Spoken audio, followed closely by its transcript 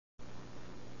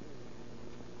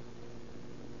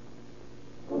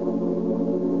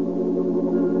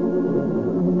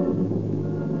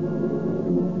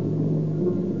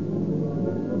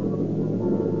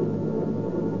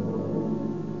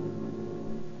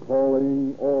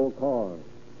Calling all cars.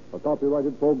 A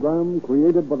copyrighted program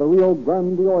created by the Rio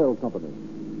Grande Oil Company.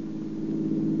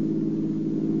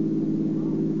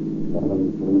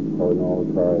 Police calling all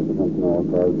cars, attention all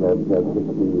cars, outside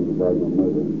 16 regarding a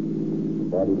murder. The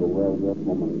body of a well-dressed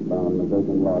woman found in a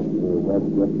vacant lot near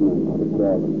West Westminster,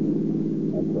 Avenue.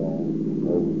 That's all.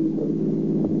 Over the place.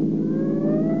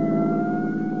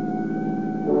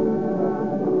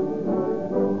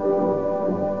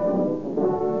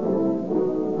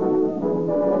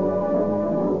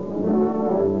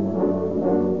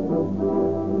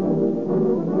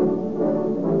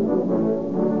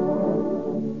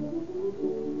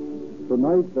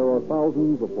 Tonight, there are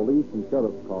thousands of police and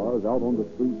sheriff's cars out on the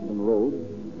streets and roads,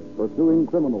 pursuing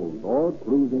criminals or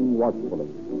cruising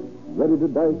watchfully, ready to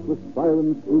dash with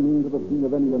sirens screaming to the scene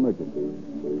of any emergency.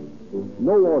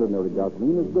 No ordinary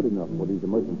gasoline is good enough for these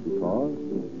emergency cars.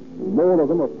 More of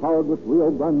them are powered with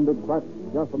Rio Grande cracked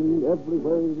gasoline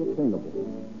everywhere obtainable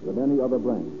than any other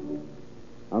brand.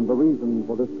 And the reason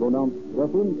for this pronounced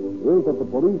preference is that the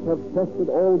police have tested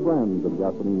all brands of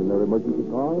gasoline in their emergency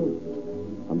cars,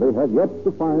 and they have yet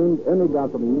to find any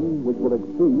gasoline which will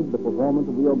exceed the performance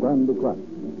of Rio Grande crack.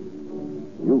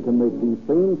 You can make these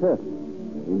same tests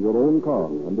in your own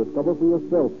car and discover for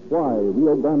yourself why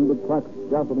Rio Grande cracked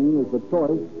gasoline is the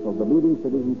choice of the leading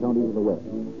cities and counties of the West.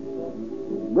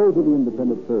 Go to the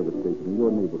independent service station in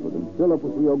your neighborhood and fill up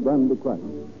with Rio Grande crack.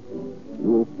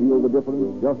 You will feel the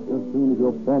difference just as soon as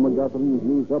your former gasoline is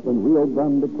used up and Rio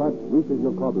Grande crack reaches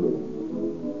your carburetor.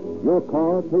 Your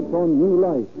car takes on new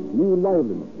life, new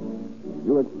liveliness.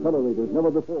 You accelerate as never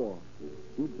before.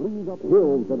 You breeze up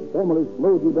hills that formerly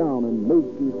slowed you down and made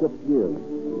you shift gears.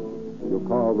 Your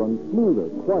car runs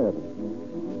smoother, quieter.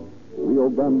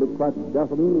 Rio Grande cracked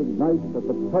gasoline ignites at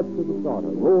the touch of the starter,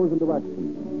 roars into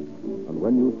action. And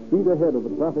when you speed ahead of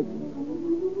the traffic,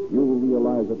 you will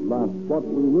realize at last what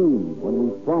we mean when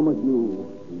we promise you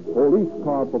police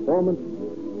car performance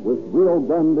with Rio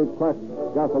Grande cracked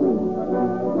gasoline.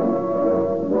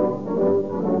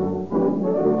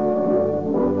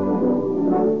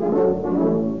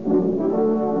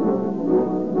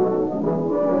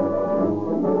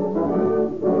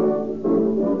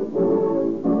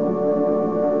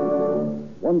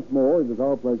 Once more, it is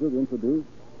our pleasure to introduce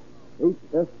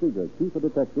H.S. Seeger, Chief of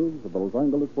Detectives of the Los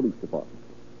Angeles Police Department.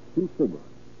 Chief Seeger.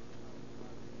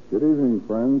 Good evening,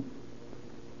 friends.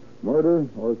 Murder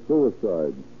or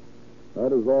suicide?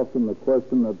 That is often the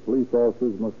question that police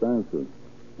officers must answer,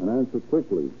 and answer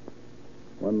quickly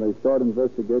when they start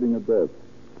investigating a death,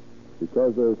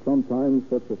 because there is sometimes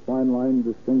such a fine line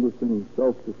distinguishing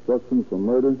self-destruction from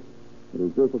murder, it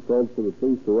is difficult for the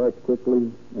police to act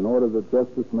quickly in order that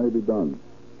justice may be done.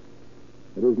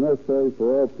 It is necessary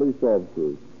for all police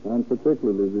officers, and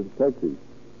particularly the detectives,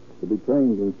 to be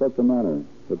trained in such a manner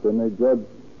that they may judge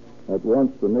at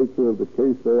once the nature of the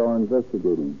case they are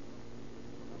investigating.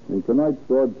 In tonight's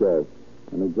broadcast,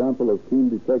 an example of keen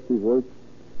detective work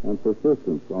and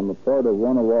persistence on the part of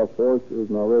one of our force is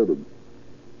narrated.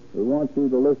 We want you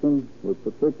to listen with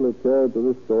particular care to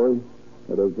this story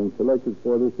that has been selected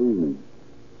for this evening.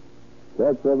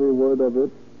 Catch every word of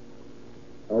it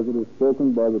as it is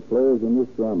spoken by the players in this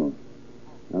drama,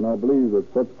 and I believe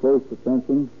that such close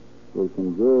attention will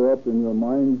conjure up in your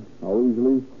mind how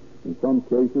easily, in some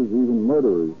cases, even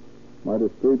murderers might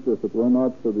escape if it were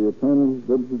not for the eternal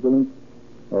vigilance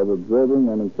of observing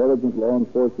and intelligent law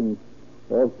enforcement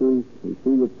officers who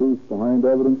see the truth behind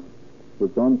evidence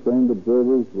which untrained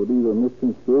observers would either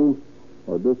misconstrue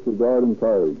or disregard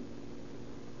entirely.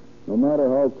 No matter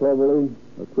how cleverly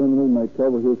a criminal may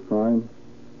cover his crime,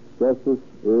 justice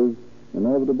is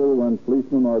inevitable when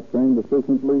policemen are trained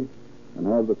efficiently and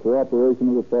have the cooperation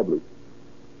of the public.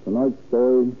 Tonight's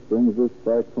story brings this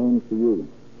fact home to you.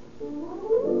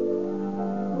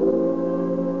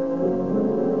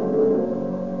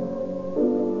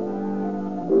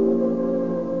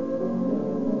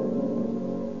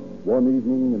 One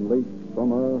evening in late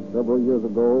summer, several years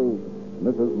ago,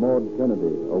 Mrs. Maud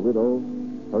Kennedy, a widow,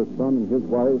 her son and his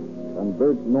wife, and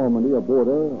Bert Normandy, a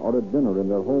boarder, are at dinner in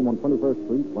their home on 21st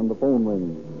Street when the phone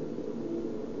rings.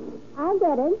 I'll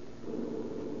get it.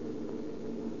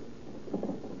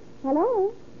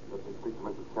 Hello? Let me speak to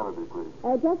Mrs. Kennedy, please.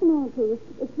 Just a moment, please.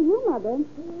 It's for you, Mother.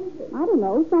 I don't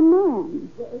know, some man.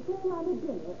 Came out at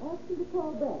dinner. Asked you to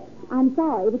call back. I'm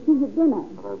sorry, but she's at dinner.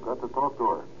 But I've got to talk to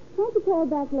her. Can't you call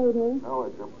back later? No,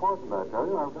 it's important, I tell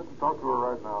you. I've got to talk to her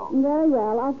right now. Very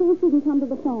well. I'll see if she can come to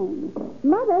the phone.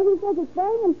 Mother, he says it's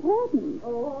very important.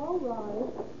 Oh, all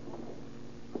right.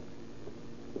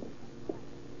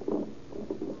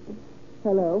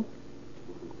 Hello?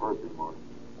 This is Percy, Marty.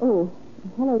 Oh,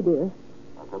 hello, dear.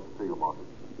 I've got to see you, Marty.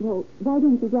 Well, why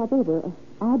don't you drop over?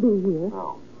 I'll be here.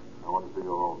 No. I want to see you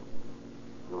alone.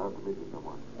 You'll have to meet me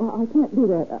somewhere. Well, I can't do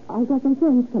that. I've got some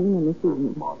friends coming in this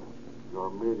evening. Martin, you're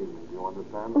meeting me. Do you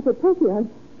understand? Oh, but Percy,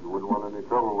 You wouldn't want any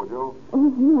trouble, would you? Oh,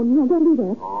 no, don't do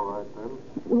that. All right, then.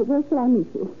 Well, where shall I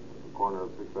meet you? The corner of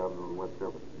 6th Avenue and West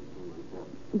Jefferson. As soon as you can.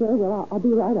 Very well, I'll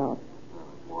be right out.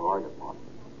 More like it, Martin.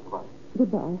 Goodbye.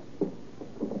 Goodbye.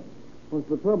 What's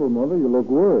the trouble, Mother? You look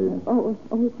worried. Oh,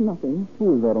 it's nothing.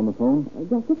 Who is that on the phone?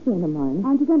 Just a friend of mine.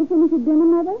 Aren't you going to finish your dinner,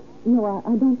 Mother? No,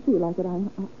 I don't feel like it. I'm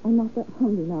not that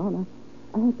hungry now, and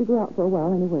I have to go out for a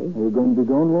while anyway. Are you going to be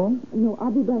gone long? No,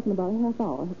 I'll be back in about a half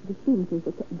hour. The students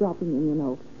are dropping in, you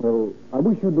know. Well, I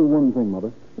wish you'd do one thing,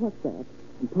 Mother. What's that?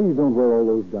 Please don't wear all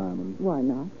those diamonds. Why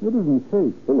not? It isn't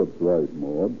safe. Philip's right,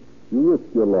 Maud. You risk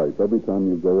your life every time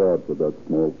you go out with that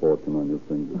small fortune on your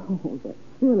finger. Oh, that's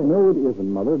silly. No, it isn't,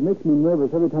 Mother. It makes me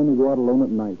nervous every time you go out alone at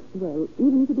night. Well,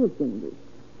 even if it is dangerous,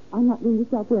 I'm not going to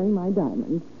stop wearing my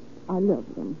diamonds. I love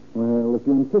them. Well, if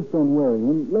you insist on wearing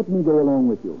them, let me go along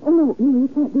with you. Oh, no,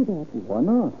 you can't do that. Why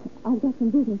not? I've got some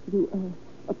business to do,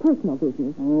 a personal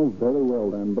business. Oh, very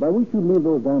well, then. But I wish you'd leave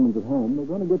those diamonds at home. They're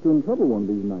going to get you in trouble one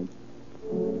of these nights.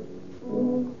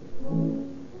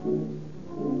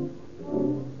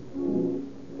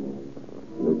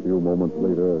 A few moments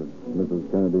later,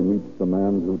 Mrs. Kennedy meets the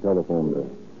man who telephoned her.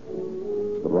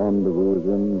 The rendezvous is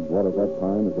in what at that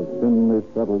time is a thinly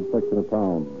settled section of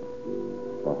town.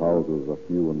 The houses are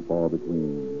few and far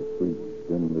between, the streets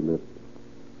dimly lit.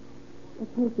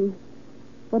 Percy,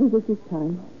 what is it this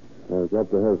time? I've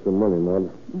got to have some money, Maud.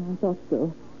 I thought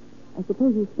so. I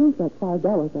suppose you spent that $5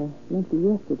 I lent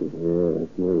you yesterday. Yeah,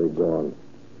 it's nearly gone.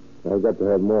 I've got to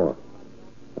have more.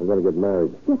 I'm going to get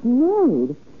married. Get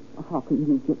married? How can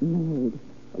you get married?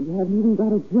 Well, you haven't even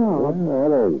got a job. I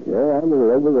don't care. I'm in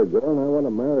love with a girl and I want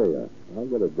to marry her. I'll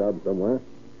get a job somewhere.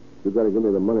 You've got to give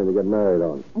me the money to get married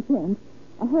on. I can't.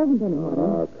 I haven't any money.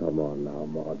 Oh, come on now,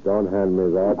 Maud. Don't hand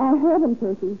me that. I haven't,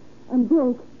 Percy. I'm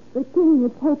broke. They came in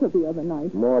your poker the other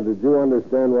night. Maud, did you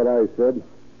understand what I said?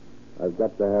 I've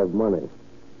got to have money.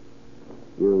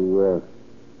 You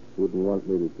wouldn't want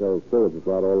me to tell Philip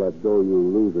about all that dough you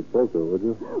lose at poker, would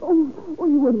you? Oh,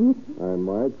 you wouldn't. I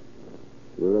might.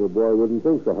 Your little boy wouldn't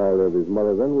think so highly of his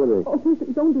mother then, would he? Oh,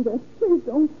 Percy, don't do that. Please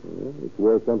don't. Yeah, it's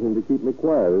worth something to keep me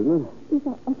quiet, isn't it?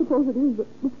 Yes, I suppose it is, but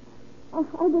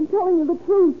I've been telling you the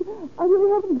truth. I really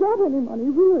haven't got any money,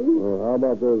 really. Well, how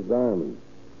about those diamonds?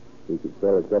 You could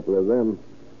sell a couple of them.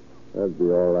 That'd be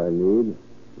all I need.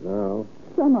 Now.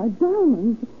 Sell my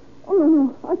diamonds? Oh,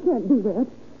 no, I can't do that.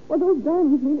 Well, those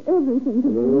diamonds mean everything to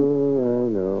me. I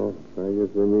know. I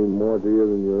guess they mean more to you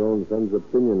than your own son's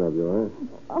opinion of you, huh?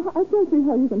 I can't see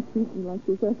how you can treat me like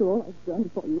this after all I've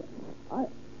done for you. I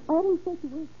always thought you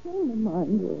were a friend of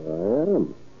mine. Well, I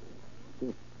am.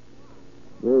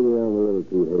 Maybe I'm a little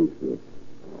too hasty.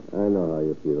 I know how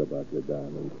you feel about your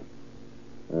diamonds.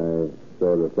 I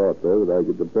sort of thought, though, that I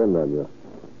could depend on you.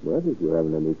 But if you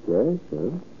haven't any cash,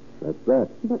 that's that.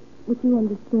 But you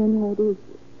understand how it is.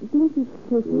 Don't you,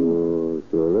 Percy? Oh,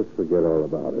 sure. Let's forget all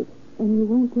about it. And you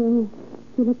won't tell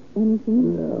Philip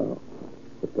anything? No.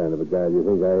 What kind of a guy do you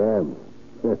think I am?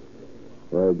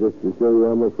 Well, just to show you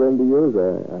I'm a friend of yours,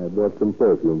 I bought some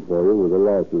perfume for you with the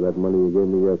last of that money you gave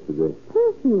me yesterday.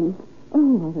 Perfume?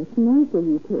 Oh, that's nice of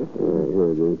you, Percy.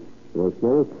 Here it is. You want to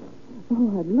smell it?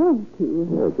 Oh, I'd love to.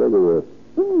 Yeah, take a whiff.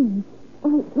 Oh,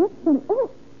 that's funny. Oh,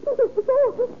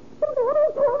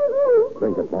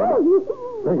 Drink it, Paul.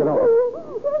 Drink it all.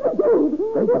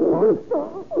 Drink it,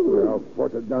 Paul. Here, I'll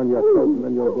force it down your throat, and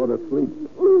then you'll go to sleep.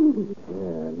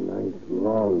 Yeah, nice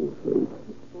long sleep.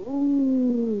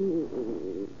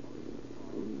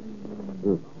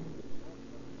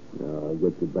 Now, I'll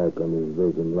get you back on this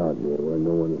vacant lot here where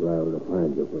no one's liable to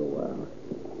find you for a while.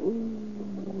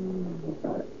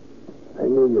 I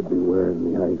knew you'd be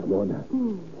wearing the ice, Maud.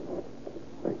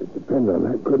 I could depend on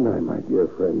that, couldn't I, my dear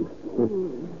friend?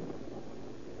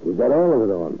 You got all of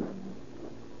it on.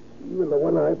 Even the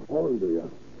one I pawned to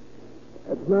you.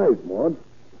 That's nice, Maud.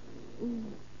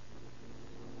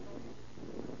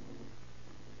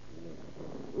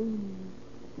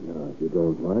 Now, if you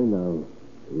don't mind, I'll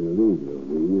relieve you,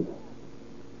 please.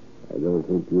 I don't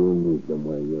think you'll need them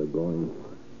where you're going.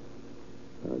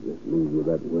 I'll just leave you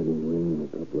that wedding ring and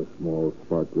a couple of small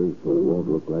sparklers so it won't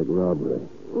look like robbery.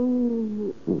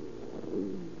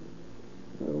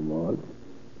 Well, Maud.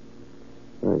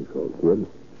 Thanks, old kid.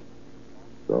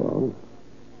 So long.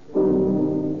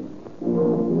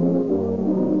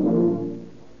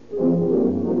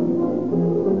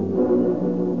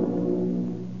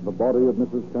 The body of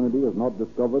Mrs. Kennedy is not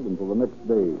discovered until the next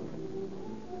day.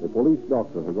 The police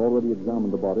doctor has already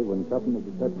examined the body when Captain of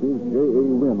Detectives J.A.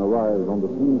 Wynn arrives on the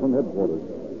scene from headquarters.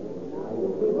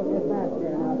 People get back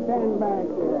there. Now, stand back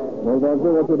there. Well, Doctor,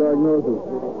 what's the diagnosis?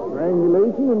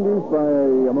 Strangulation induced by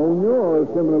ammonia or a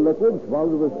similar liquid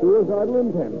swallowed with suicidal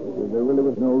intent. There really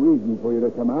was no reason for you to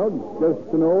come out.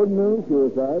 Just an ordinary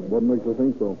suicide. What makes you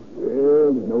think so?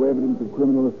 Well, there's no evidence of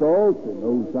criminal assault,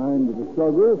 no signs of a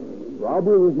struggle.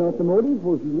 Robbery was not the motive,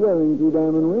 for she's wearing 2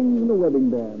 diamond rings and a wedding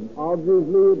band.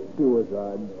 Obviously, it's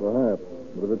suicide. Perhaps.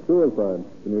 But if it's suicide,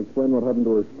 can you explain what happened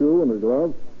to her shoe and her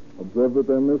glove? Observe that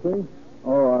they're missing?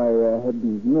 Oh, I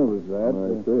hadn't noticed that.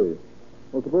 I see.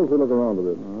 Well, suppose we look around a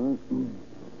bit.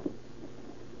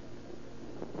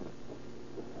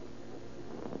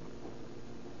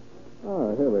 All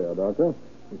right. Here they are, Doctor.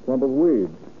 A clump of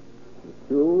weeds. A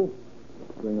shoe,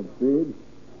 a string of beads,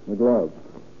 and a glove.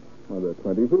 Now, they're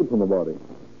 20 feet from the body.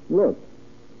 Look.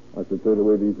 I should say the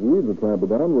way these weeds are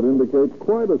trampled down would indicate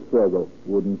quite a struggle,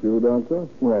 wouldn't you, Doctor?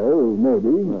 Well,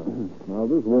 maybe. Now,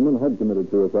 this woman had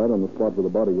committed suicide on the spot where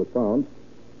the body was found.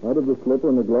 How did the slipper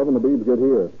and the glove and the beads get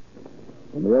here?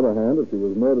 On the other hand, if she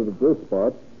was murdered at this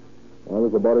spot, why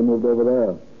was the body moved over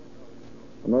there?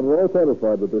 I'm not at all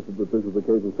satisfied that this is a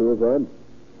case of suicide.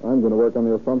 I'm going to work on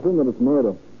the assumption that it's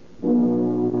murder.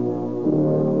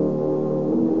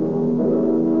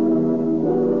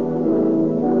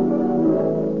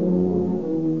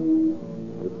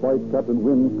 Despite Captain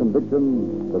Wynn's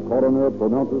conviction, the coroner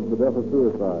pronounces the death a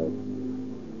suicide.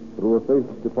 Through a safe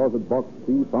deposit box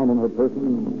key found on her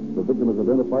person, the victim is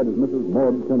identified as Mrs.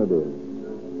 Maud Kennedy.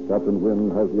 Captain Wynn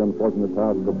has the unfortunate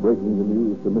task of breaking the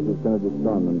news to Mrs. Kennedy's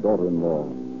son and daughter-in-law.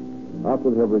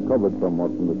 After they have recovered somewhat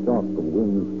from the shock of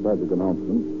Wynn's tragic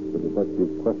announcement, the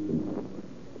detective questions.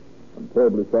 I'm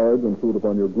terribly sorry to intrude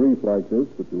upon your grief like this,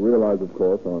 but you realize, of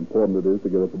course, how important it is to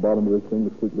get at the bottom of this thing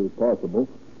as quickly as possible.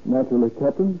 Naturally,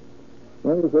 Captain.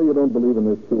 Now, you say you don't believe in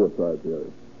this suicide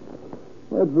theory.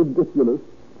 That's ridiculous.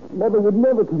 Mother would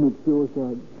never commit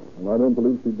suicide. Well, I don't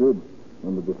believe she did.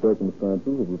 Under the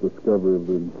circumstances of the discovery of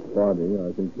the body,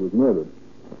 I think she was murdered.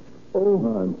 Oh.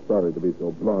 I'm sorry to be so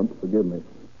blunt. Forgive me.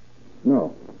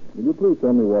 Now, will you please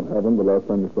tell me what happened the last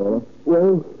time you saw her?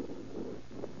 Well,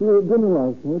 we were at dinner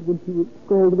last night when she was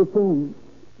called to the phone.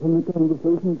 From the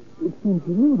conversation, it seemed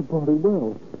she knew the party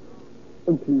well.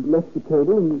 And she left the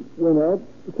table and went out,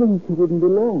 saying she wouldn't be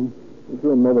long. Did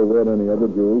your mother wear any other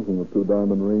jewels than the 2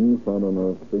 diamond rings found on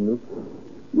her fingers?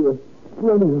 Yes,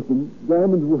 plenty of them.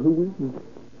 Diamonds were her weakness.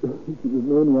 She was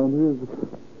known around here as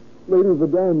the lady of the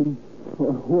diamonds. I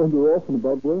wonder often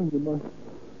about wearing them.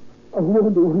 I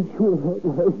wonder when she went out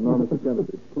last No, night. Mr.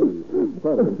 Kennedy, please.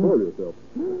 Try to control yourself.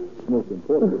 It's most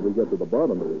important that we get to the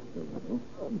bottom of this thing, you know?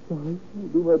 I'm sorry. I'll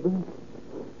do my best.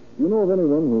 Do you know of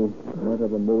anyone who might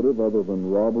have a motive other than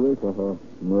robbery for her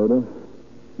murder?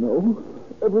 No.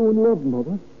 Everyone loved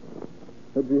Mother.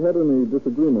 Had she had any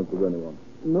disagreements with anyone?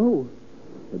 No.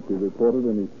 Had she reported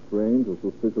any strange or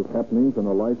suspicious happenings in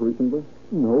her life recently?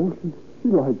 No. She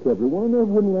liked everyone.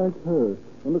 Everyone liked her.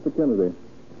 Well, Mr. Kennedy,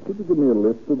 could you give me a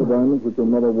list of the diamonds which your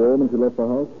mother wore when she left the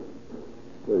house?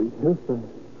 Yes, I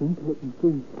think. Let me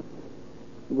see.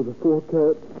 It was a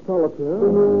 4-carat solitaire.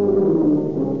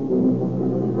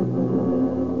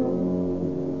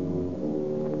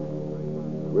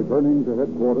 Returning to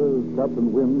headquarters, Captain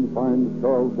Wynn finds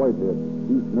Charles Whitehead,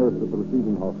 chief nurse at the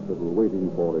receiving hospital, waiting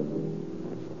for him.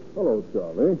 Hello,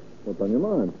 Charlie. What's on your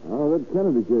mind? That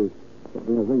Kennedy case.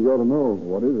 Something I think you ought to know.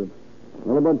 What is it?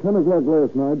 Well, about 10 o'clock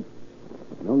last night,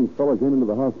 a young fellow came into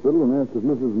the hospital and asked if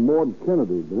Mrs. Maud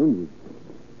Kennedy had been injured.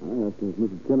 I asked him if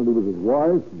Mrs. Kennedy was his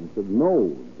wife, and he said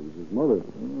no. It was his mother.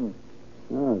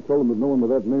 I told him that no one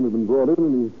with that name had been brought in,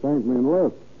 and he thanked me and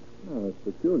left. Oh, that's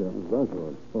peculiar. That's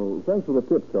right. Oh, thanks for the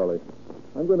tip, Charlie.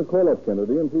 I'm going to call up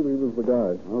Kennedy and see if he was the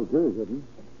guy. Okay, Captain.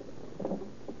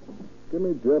 Give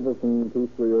me Jefferson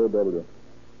 230W.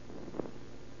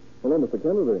 Hello, Mr.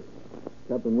 Kennedy.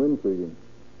 Captain Wynn speaking.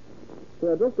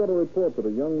 Say, I just got a report that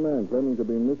a young man claiming to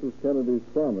be Mrs. Kennedy's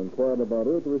son inquired about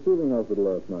her at the receiving hospital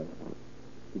last night.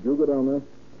 Did you go down there?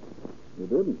 You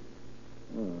didn't?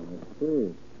 Oh, I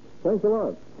see. Thanks a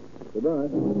lot. Goodbye.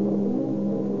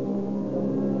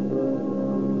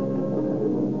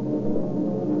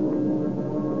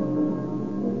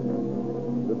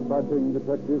 Dispatching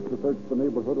detectives to search the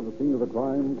neighborhood of the scene of the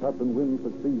crime, Captain Wynn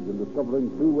succeeds in discovering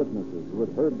 2 witnesses who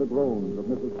had heard the groans of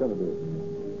Mrs. Kennedy.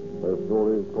 Their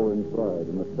stories coincide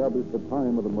and establish the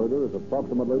time of the murder as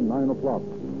approximately 9 o'clock.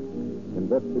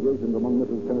 Investigations among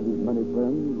Mrs. Kennedy's many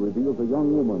friends reveals a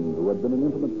young woman who had been an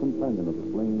intimate companion of the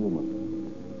slain woman.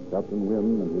 Captain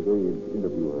Wynn and his aides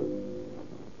interview her.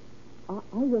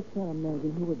 I just can't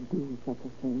imagine who would do such a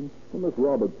thing. Well, Miss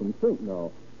Robertson, think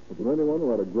now. Was there anyone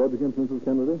who had a grudge against Mrs.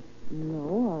 Kennedy?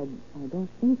 No, I don't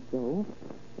think so.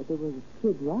 But there was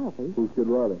Kid Riley. Who's Kid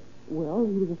Riley? Well,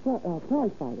 he was a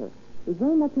prize fighter. He was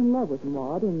very much in love with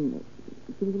Maud, and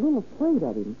she was a little afraid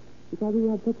of him because he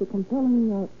had such a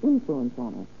compelling influence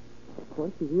on her. Of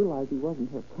course, she realized he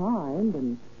wasn't her kind,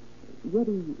 and yet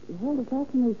he held a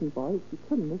fascination for her she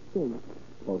couldn't escape.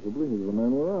 Possibly he's the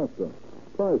man we're after.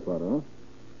 Prize fighter, huh?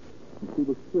 And she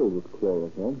was killed with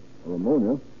chloroform, or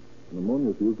ammonia. And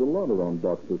ammonia's used a lot around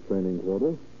doctors' training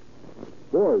quarters.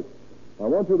 Boys, I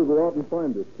want you to go out and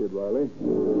find this Kid Riley.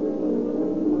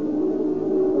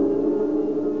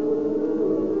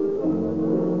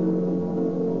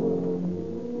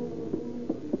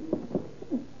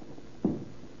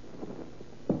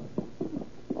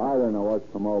 I don't know what's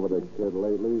come over the kid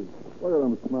lately. Look at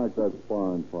him smack that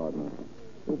sparring partner.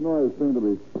 His noise seemed to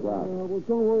be strapped. Well,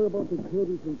 don't worry about the kid.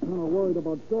 He's been kind of worried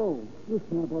about Joe. You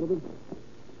snap out of it.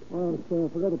 I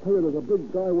forgot to tell you, there's a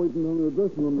big guy waiting on the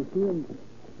dressing room. You see him?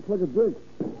 It's like a dick.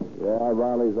 Yeah,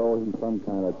 Riley's always in some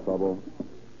kind of trouble.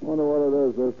 Wonder what it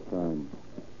is this time.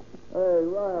 Hey,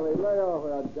 Riley, lay off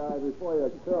that guy before you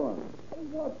kill him. Hey,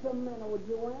 what's the matter with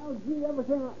you, Al? Gee,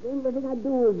 everything I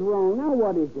do is wrong. Now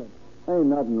what is it? Ain't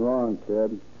nothing wrong,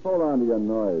 kid. Hold on to your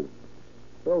noise.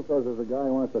 Phil says there's a guy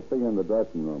who wants to see you in the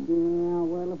dressing room. Yeah,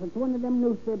 well, if it's one of them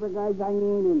newspaper guys, I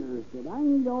ain't interested. I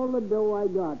need all the dough I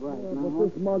got right now. But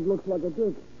this mug looks like a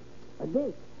dick. A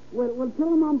dick? Well, tell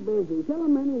him I'm busy. Tell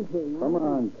him anything. Come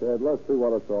on, kid. Let's see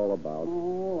what it's all about.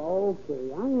 Oh,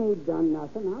 okay. I ain't done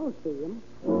nothing. I'll see him.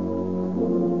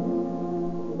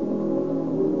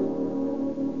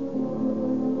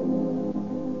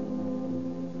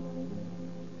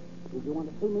 Did you want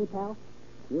to see me, pal?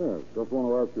 Yes, just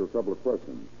want to ask you a couple of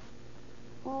questions.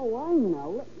 Oh, I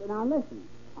know. Now, listen.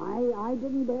 I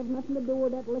didn't have nothing to do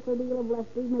with that liquor deal of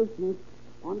Lefty Mason's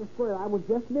on the square. I was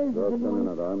just visiting. Just a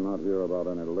minute. I'm not here about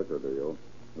any liquor deal.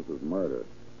 This is murder.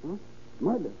 Huh?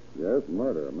 Murder? Yes,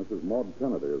 murder. Mrs. Maud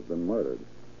Kennedy has been murdered.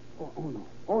 Oh,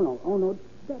 no.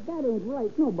 That ain't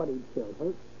right. Nobody'd kill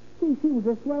her. See, she was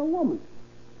a swell woman.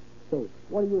 Say,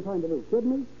 what are you trying to do? Kid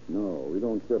me? No, we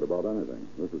don't kid about anything.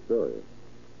 This is serious.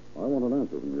 I want an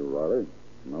answer from you, Riley,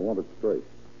 and I want it straight.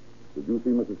 Did you see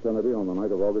Mrs. Kennedy on the night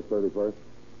of August 31st?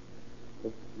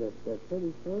 The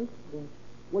 31st?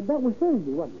 Well, that was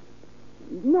Thursday, wasn't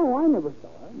it? No, I never saw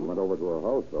her. You went over to her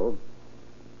house, though.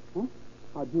 Huh?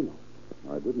 How'd you know?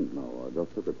 I didn't know. I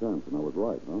just took a chance, and I was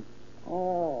right, huh?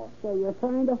 Oh, so you're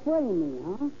trying to frame me,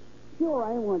 huh? Sure,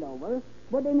 I went over,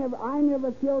 but I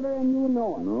never killed her, and you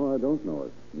know it. No, I don't know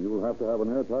it. You'll have to have an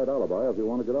airtight alibi if you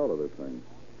want to get out of this thing.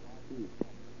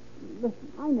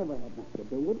 Listen, I never had nothing to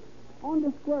do with it. On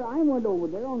the square, I went over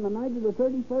there on the night of the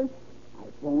 31st. I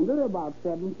phoned her about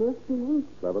 7:15.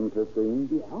 7:15?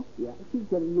 Yeah. She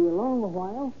kept me along a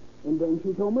while, and then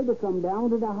she told me to come down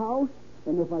to the house,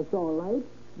 and if I saw a light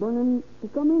burning, to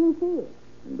come in and see her.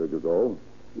 And did you go?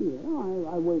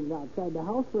 Yeah, I waited outside the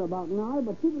house for about an hour,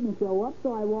 but she didn't show up,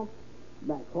 so I walked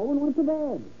back home and went to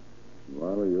bed.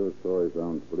 Riley, your story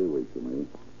sounds pretty weak to me.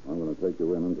 I'm going to take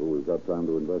you in until we've got time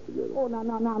to investigate it. Oh, now,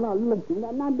 listen.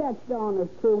 Now, that's the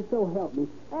honest truth, so help me.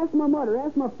 Ask my mother,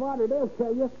 ask my father, they'll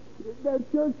tell you. They're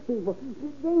church people.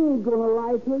 They ain't going to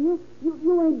lie to you.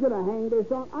 You ain't going to hang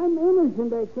this on. I'm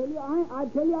innocent, I tell you. I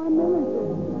tell you I'm innocent.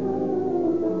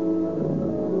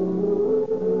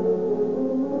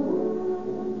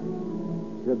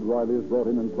 Kid Riley is brought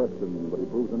in and questioned, but he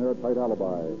proves an airtight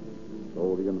alibi.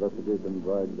 So the investigation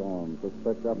drags on.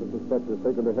 Suspect after suspect is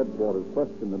taken to headquarters,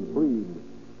 questioned and freed.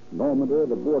 Normandy,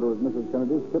 the boarder of Mrs.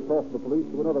 Kennedy, skipped off the police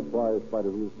to another prize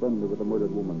fighter who was friendly with the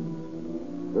murdered woman.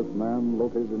 This man,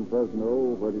 located in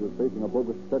Fresno, where he was facing a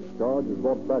bogus sex charge, is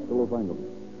brought back to Los Angeles.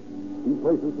 He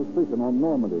places suspicion on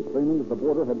Normandy, claiming that the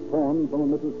boarder had pawned some of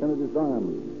Mrs. Kennedy's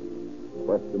diamonds.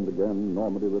 Questioned again,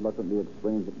 Normandy reluctantly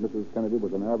explains that Mrs. Kennedy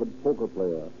was an avid poker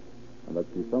player, and that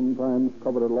she sometimes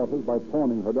covered her losses by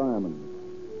pawning her diamonds.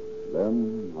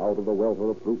 Then, out of the welter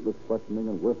of fruitless questioning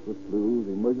and worthless clues,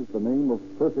 emerges the name of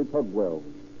Percy Tugwell.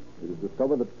 It is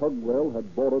discovered that Tugwell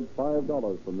had borrowed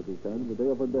 $5 from Mrs. Kennedy the day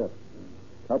of her death.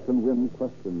 Captain Wynn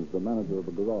questions the manager of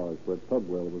the garage where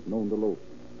Tugwell was known to loaf.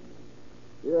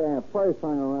 Yeah, Price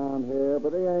hung around here,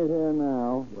 but he ain't here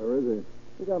now. Where is he?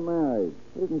 He got married.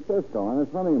 He's in Cisco on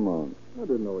his honeymoon. I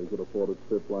didn't know he could afford a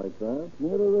trip like that.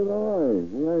 Neither did I.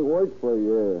 He ain't worked for a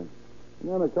year. And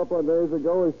then a couple of days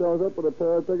ago, he shows up with a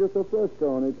pair of tickets to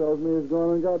Frisco, and he tells me he's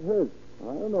going and got hitched.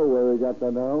 I don't know where he got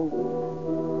that now.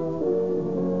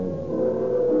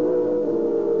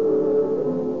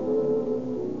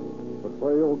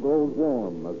 Betrayal air grows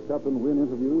warm as Captain Wynn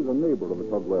interviews a neighbor of the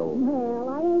Tugwell. Well,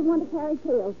 I ain't one to carry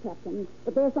tales, Captain,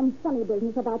 but there's some funny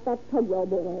business about that Tugwell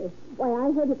boy. Why,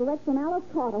 I heard it direct from Alice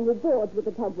Carter, who boards with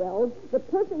the Tugwells, that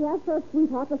Percy asked her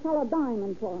sweetheart to sell a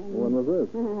diamond for him. When was this?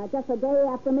 Just a day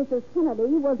after Mrs.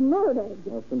 Kennedy was murdered.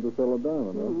 Asked him to sell a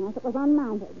diamond, huh? Yes, it was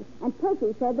unmounted. And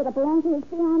Percy said that it belonged to his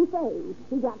fiancée.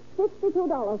 He got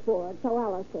 $62 for it, so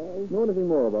Alice says. Know anything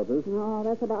more about this? No,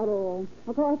 that's about all.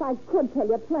 Of course, I could tell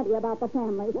you plenty about the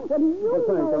family. But you Well,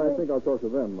 thanks. know I that- think I'll talk to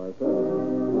them myself.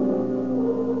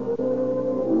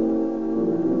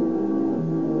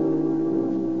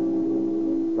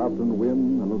 Captain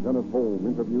Wynn and Lieutenant Holmes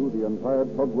interview the entire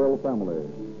Tugwell family.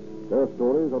 Their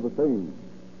stories are the same.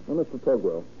 Now, Mr.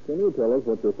 Tugwell, can you tell us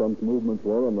what your son's movements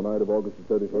were on the night of August the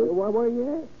 31st? Well,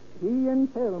 yeah. He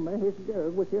and Thelma, his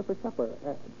girl, was here for supper.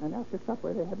 And after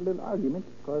supper, they had a little argument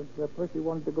because Percy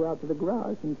wanted to go out to the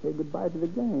garage and say goodbye to the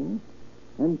gang.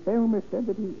 And Thelma said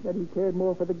that he cared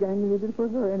more for the gang than he did for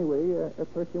her. Anyway,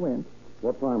 Percy went.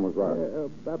 What time was that?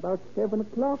 About 7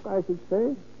 o'clock, I should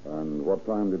say. And what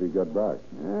time did he get back?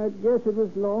 I guess it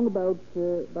was long, about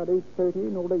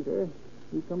 8:30, no later.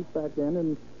 He comes back in,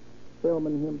 and Thelma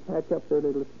and him patch up their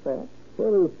little spat.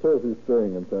 Where is Percy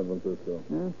staying in San Francisco?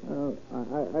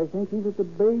 I think he's at the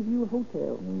Bayview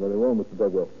Hotel. Very well, Mr.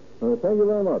 Tugwell. Thank you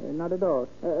very much. Not at all.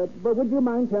 But would you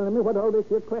mind telling me what all this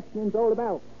here questioning's all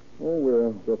about? Oh,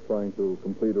 we're just trying to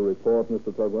complete a report,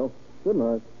 Mr. Tugwell. Good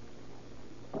night.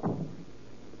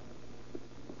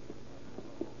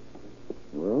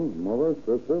 Well, mother,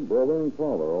 sister, brother, and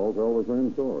father all tell the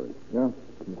same story. Yeah.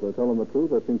 If they're telling the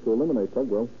truth, that seems to eliminate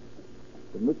Tugwell.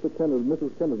 If Mrs.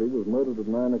 Kennedy was murdered at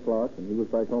 9 o'clock and he was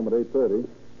back home at 8:30,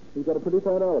 he's got a pretty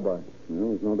tight alibi. Yeah,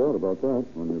 there's no doubt about that,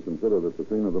 when you consider that the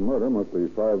scene of the murder must be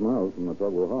 5 miles from the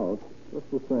Tugwell house. Just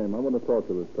the same, I want to talk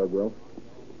to this Tugwell.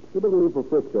 You better leave for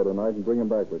Frisco tonight and bring him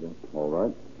back with you. All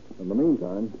right. In the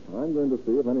meantime, I'm going to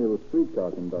see if any of the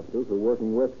streetcar conductors who are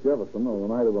working West Jefferson on the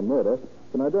night of the murder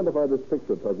can identify this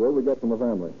picture, Tugwell, we got from the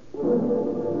family.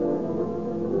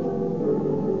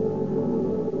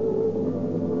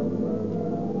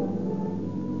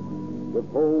 With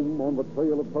home on the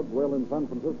trail of Tugwell in San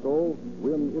Francisco,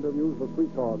 Wynn interviews the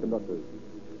streetcar conductors.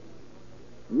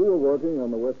 You were working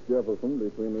on the West Jefferson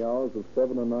between the hours of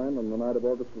 7 and 9 on the night of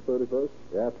August the 31st?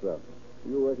 Yes, sir. Do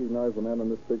you recognize the man in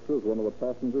this picture as one of the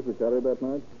passengers who carried that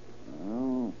night?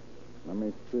 Oh, let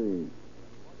me see.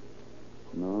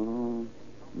 No,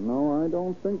 I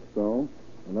don't think so.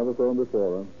 You never saw him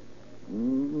before, huh?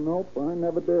 Nope, I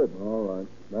never did. All right,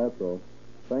 that's all.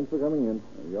 Thanks for coming in.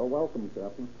 You're welcome,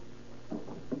 Captain.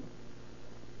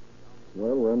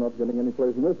 Well, we're not getting any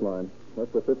place in this line.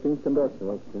 That's the 15th conductor.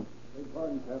 Beg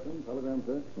pardon, Captain. Telegram,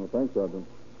 sir. Well, thanks, Sergeant.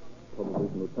 Probably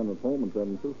from Lieutenant Holmes in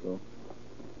San Francisco.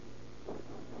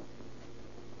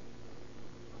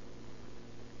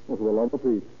 Well, for the love of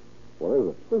Pete. What is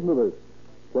it? Listen to this.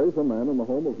 Place a man in the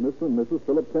home of Mr. and Mrs.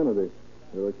 Philip Kennedy.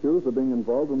 They're accused of being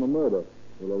involved in the murder.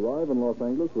 Will arrive in Los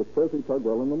Angeles with Percy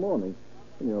Tugwell in the morning.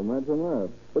 Can you imagine that?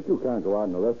 But you can't go out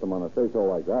and arrest him on a say-so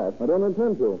like that. I don't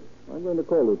intend to. I'm going to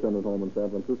call Lieutenant Holmes in San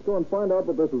Francisco and find out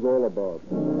what this is all about.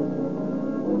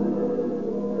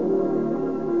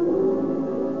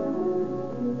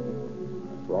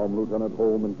 From Lieutenant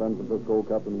Holmes in San Francisco,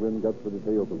 Captain Wynn gets the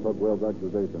details of Tugwell's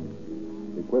accusation.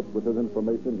 Equipped with his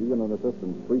information, he and an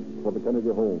assistant reach for the Kennedy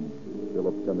home.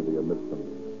 Philip Kennedy amidst them.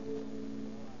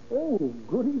 Oh,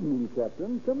 good evening,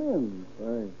 Captain. Come in.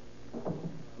 Thanks.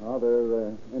 Are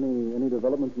there any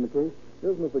developments in the case?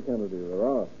 Yes, Mr. Kennedy, there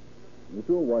are. Is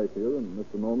your wife here and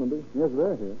Mr. Normandy? Yes,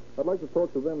 they're here. I'd like to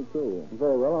talk to them, too.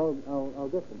 Very well, I'll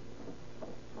get them.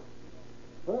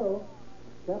 Well,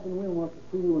 Captain Wynn wants to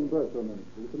see you in Bertha a minute.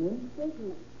 Will you come in?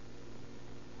 Certainly.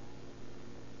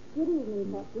 Good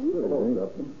evening, Captain. Good evening,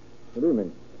 Captain. Good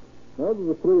evening. Now that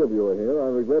the three of you are here, I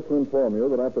regret to inform you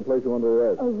that I have to place you under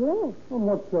arrest. Arrest? On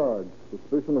what charge?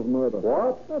 Suspicion of murder.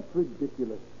 What? That's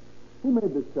ridiculous. Who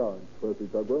made this charge? Percy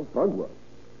Tugwell. Tugwell?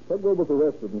 Tugwell was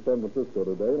arrested in San Francisco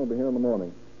today and will be here in the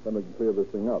morning. Then we can clear this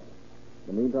thing up.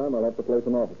 In the meantime, I'll have to place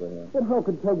an officer here. But how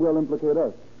could Tugwell implicate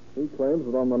us? He claims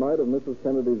that on the night of Mrs.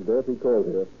 Kennedy's death, he called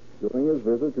here. During his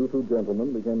visit, you two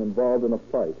gentlemen became involved in a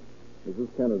fight. Mrs.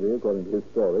 Kennedy, according to his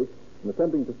story, in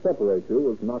attempting to separate you,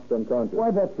 was knocked unconscious.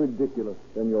 Why, that's ridiculous.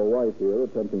 Then your wife here,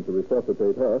 attempting to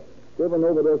resuscitate her, gave an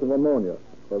overdose of ammonia,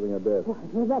 causing her death.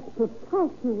 Well, that's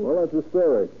preposterous. Well, that's his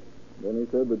story. Then he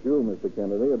said that you, Mr.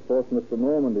 Kennedy, had forced Mr.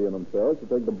 Normandy and himself to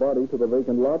take the body to the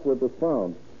vacant lot where it was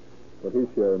found. But his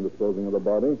share in disposing of the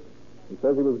body, he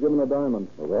says he was given a diamond.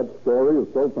 Well, that story is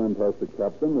so fantastic,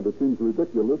 Captain, that it seems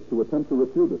ridiculous to attempt to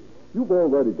refute it. You've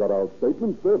already got our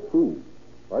statements. They're true.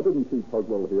 I didn't see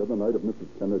Tugwell here the night of Mrs.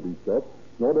 Kennedy's death.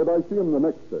 Nor did I see him the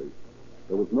next day.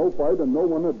 There was no fight, and no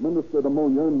one administered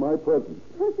ammonia in my presence.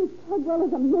 Percy Tugwell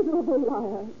is a miserable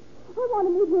liar. I want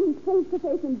to meet him face to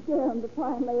face and dare him to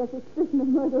try and lay a suspicion of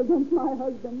murder against my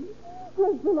husband.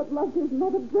 As Philip loved his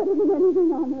mother better than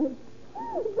anything on earth.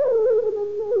 Better even than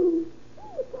me.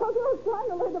 Tugwell's trying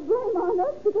to lay the blame on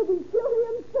us because he's guilty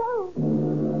himself.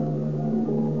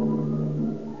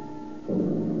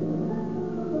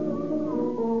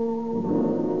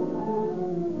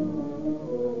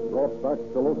 Brought back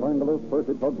to Los Angeles,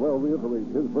 Percy Tugwell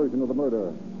reiterates his version of the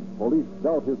murder. Police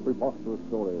doubt his preposterous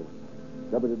story.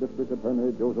 Deputy District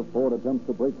Attorney Joseph Ford attempts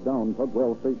to break down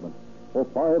Tugwell's statement. For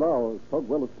 5 hours,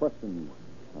 Tugwell is questioned.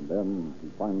 And then he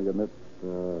finally admits...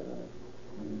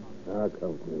 Now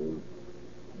come, please.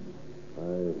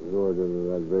 I lured her into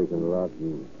that vacant lot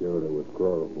and cured her with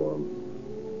chloroform.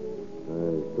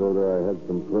 I told her I had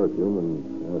some perfume and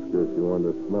asked her if she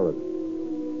wanted to smell it.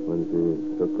 When she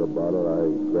took the bottle,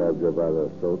 I grabbed her by the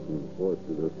throat and forced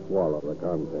her to swallow the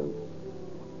contents.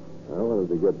 I wanted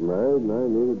to get married, and I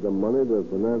needed the money to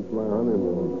finance my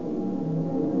honeymoon.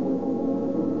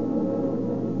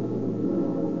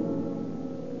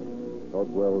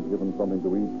 Tugwell is given something to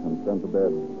eat and sent to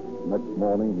bed. Next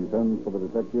morning, he sends for the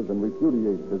detectives and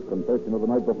repudiates his confession of the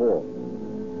night before.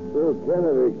 Bill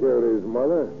Kennedy killed his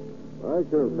mother. I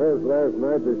confessed last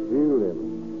night to shield him.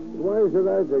 Why should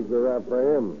I take the rap for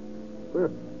him?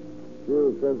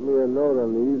 Jill sent me a note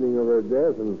on the evening of her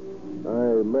death, and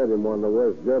I met him on the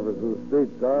West Jefferson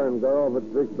streetcar and got off at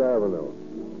 6th Avenue.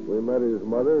 We met his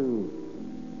mother, and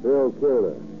Bill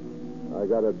killed her. I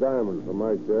got a diamond for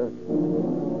my share.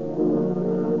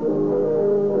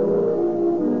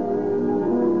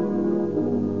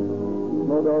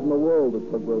 No doubt in the world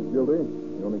that Tugwell's guilty.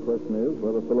 The only question is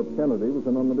whether Philip Kennedy was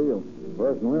in on the deal.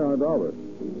 Personally, I doubt it.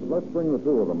 But let's bring the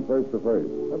two of them face to face.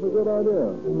 That's a good idea.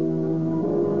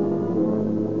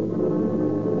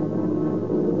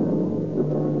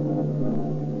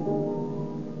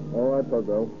 All right,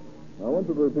 Tugwell. I want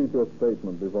you to repeat your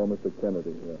statement before Mr.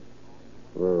 Kennedy here.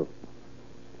 Well,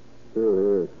 Bill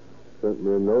here sent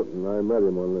me a note, and I met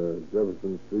him on the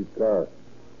Jefferson Street car.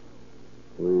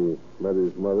 We met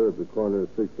his mother at the corner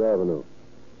of 6th Avenue.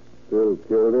 Bill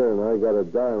killed her, and I got a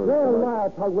diamond. You're a liar,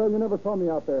 Tugwell. You never saw me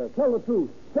out there. Tell the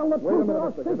truth. Tell the truth, or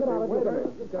I'll stick it out of you. Wait a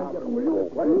minute. You can't get away.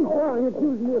 He's lying,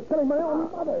 accusing me of killing my own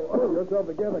mother. Pull yourself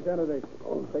together, Kennedy.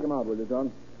 Take him out, will you,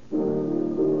 John?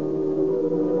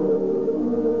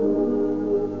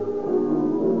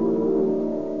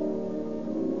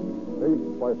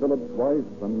 Faced by Philip's wife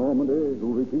and Normandy,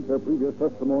 who repeat their previous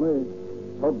testimony,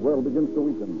 Tugwell begins to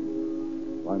weaken.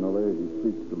 Finally, he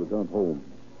speaks to Lieutenant Holmes.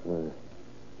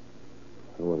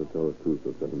 I want to tell the truth,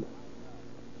 Lieutenant.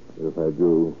 If I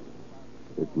do,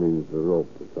 it means the rope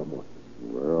to someone.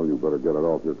 Well, you better get it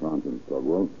off your conscience,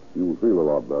 Tugwell. You'll feel a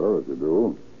lot better if you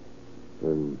do.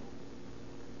 Then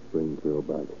bring Phil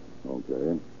back.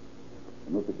 Okay.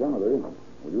 Mr. Kennedy,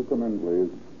 will you come in,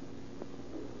 please?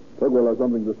 Tugwell has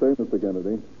something to say, Mr.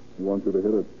 Kennedy. He wants you to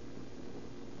hit it.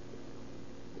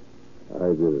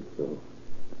 I did it, Phil.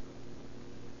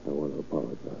 I want to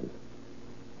apologize.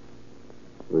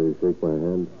 Will you shake my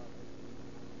hand?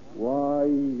 Why,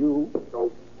 you...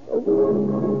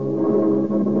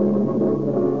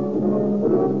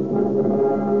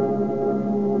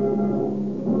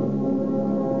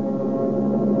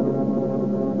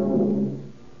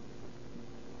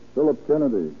 Philip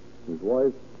Kennedy, his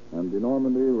wife, and De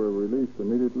Normandy were released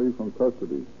immediately from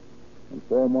custody. And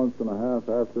 4 months and a half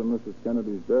after Mrs.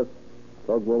 Kennedy's death,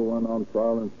 Tugwell went on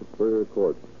trial in Superior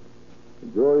Court. The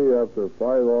jury, after a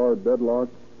 5-hour deadlock,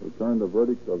 returned a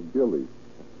verdict of guilty,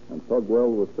 and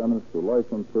Tugwell was sentenced to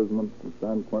life imprisonment in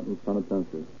San Quentin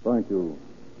Penitentiary. Thank you,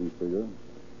 Chief Figure.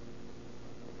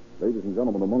 Ladies and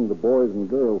gentlemen, among the boys and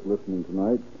girls listening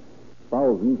tonight,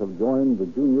 thousands have joined the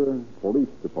Junior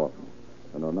Police Department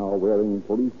and are now wearing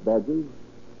police badges,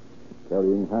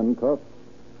 carrying handcuffs,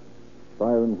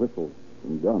 siren whistles,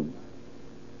 and guns.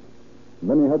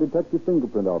 Many have detective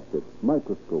fingerprint outfits,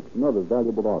 microscopes, and other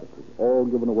valuable articles, all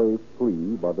given away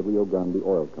free by the Rio Grande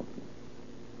Oil Company.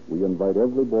 We invite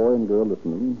every boy and girl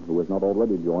listening who has not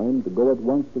already joined to go at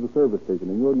once to the service station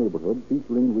in your neighborhood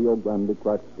featuring Rio Grande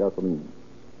cracked gasoline.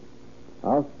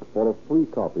 Ask for a free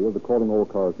copy of the Calling All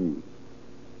Cars News.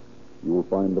 You will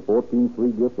find the 14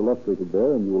 free gifts illustrated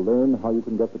there, and you will learn how you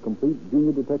can get the complete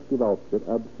junior detective outfit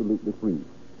absolutely free.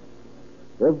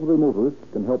 Every motorist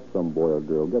can help some boy or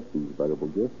girl get these valuable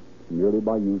gifts merely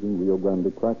by using Rio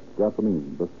Grande cracked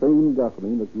gasoline, the same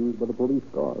gasoline that's used by the police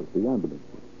cars, the ambulances,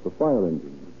 the fire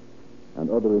engines, and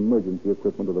other emergency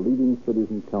equipment of the leading cities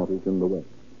and counties in the West.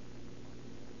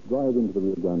 Drive into the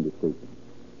Rio Grande station.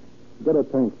 get a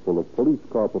tank full of police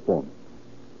car performance.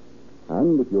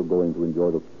 And if you're going to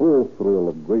enjoy the full thrill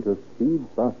of greater speed,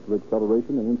 faster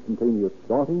acceleration, and instantaneous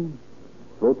starting,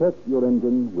 protect your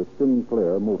engine with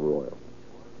Sinclair motor oil.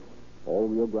 All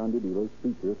Rio Grande dealers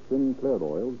feature Sinclair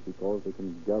oils because they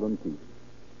can guarantee,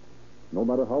 no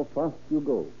matter how fast you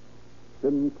go,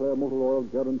 Sinclair motor oil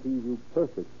guarantees you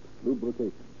perfect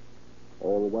lubrication.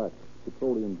 All wax,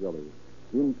 petroleum jelly,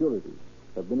 impurities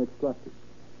have been extracted.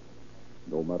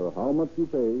 No matter how much you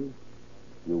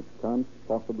pay, you can't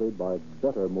possibly buy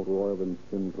better motor oil than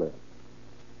Sinclair.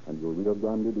 And your Rio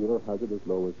Grande dealer has it as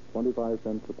low as 25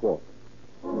 cents a quart.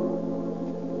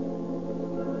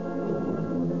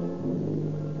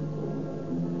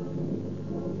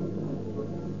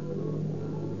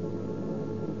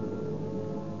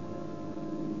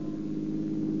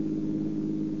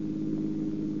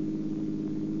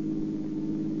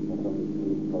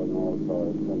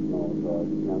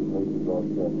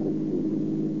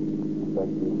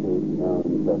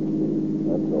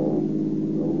 That's all.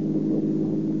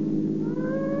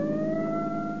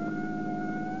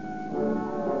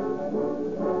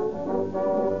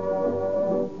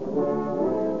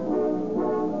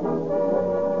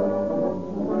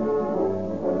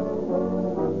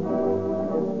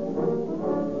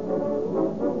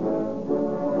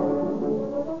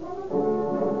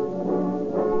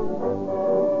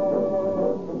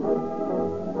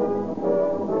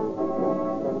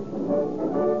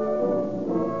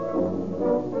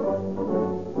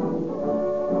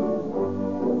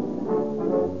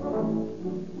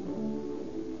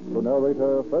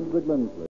 Narrator Frederick Lindsley.